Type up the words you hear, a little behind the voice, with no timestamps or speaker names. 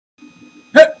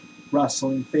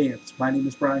wrestling fans. My name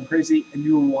is Brian Crazy, and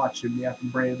you are watching the F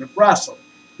and brand of wrestling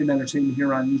and entertainment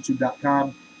here on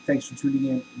YouTube.com. Thanks for tuning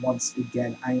in once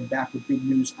again. I am back with big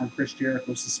news on Chris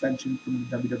Jericho's suspension from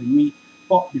the WWE.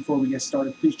 But before we get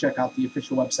started, please check out the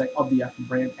official website of the F and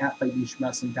brand at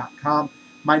FightNationWrestling.com,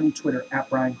 my new Twitter at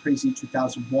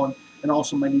BrianCrazy2001, and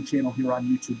also my new channel here on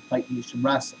YouTube, Fight Nation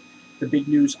Wrestling. The big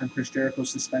news on Chris Jericho's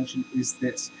suspension is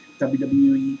this.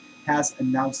 WWE has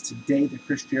announced today that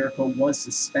Chris Jericho was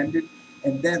suspended,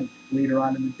 and then later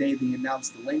on in the day they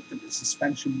announced the length of the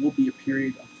suspension will be a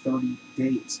period of 30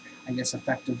 days, I guess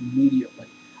effective immediately.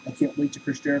 I can't wait till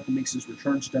Chris Jericho makes his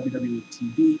return to WWE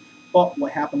TV, but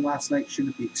what happened last night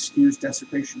shouldn't be excused.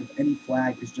 Desecration of any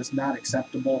flag is just not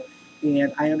acceptable,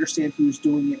 and I understand he was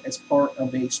doing it as part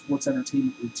of a sports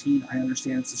entertainment routine. I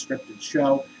understand it's a scripted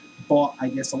show, but I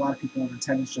guess a lot of people in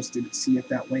attendance just didn't see it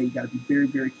that way. You got to be very,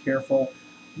 very careful,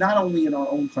 not only in our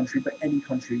own country, but any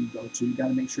country you go to. You got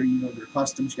to make sure you know their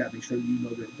customs. You got to make sure you know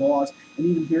their laws. And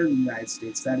even here in the United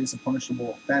States, that is a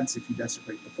punishable offense if you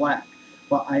desecrate the flag.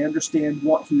 But I understand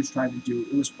what he was trying to do.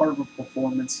 It was part of a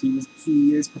performance.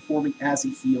 He is performing as a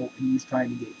heel, and he was trying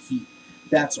to get heat.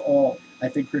 That's all. I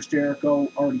think Chris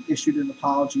Jericho already issued an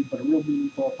apology, but a real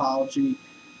meaningful apology,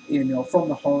 and from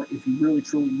the heart, if he really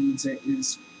truly means it,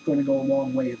 is going to go a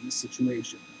long way in this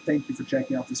situation. Thank you for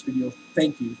checking out this video.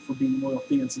 Thank you for being loyal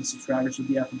fans and subscribers of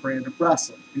the F and brand of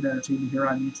wrestling and entertainment here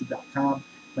on YouTube.com.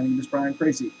 My name is Brian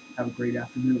Crazy. Have a great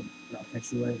afternoon, and I'll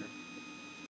catch you later.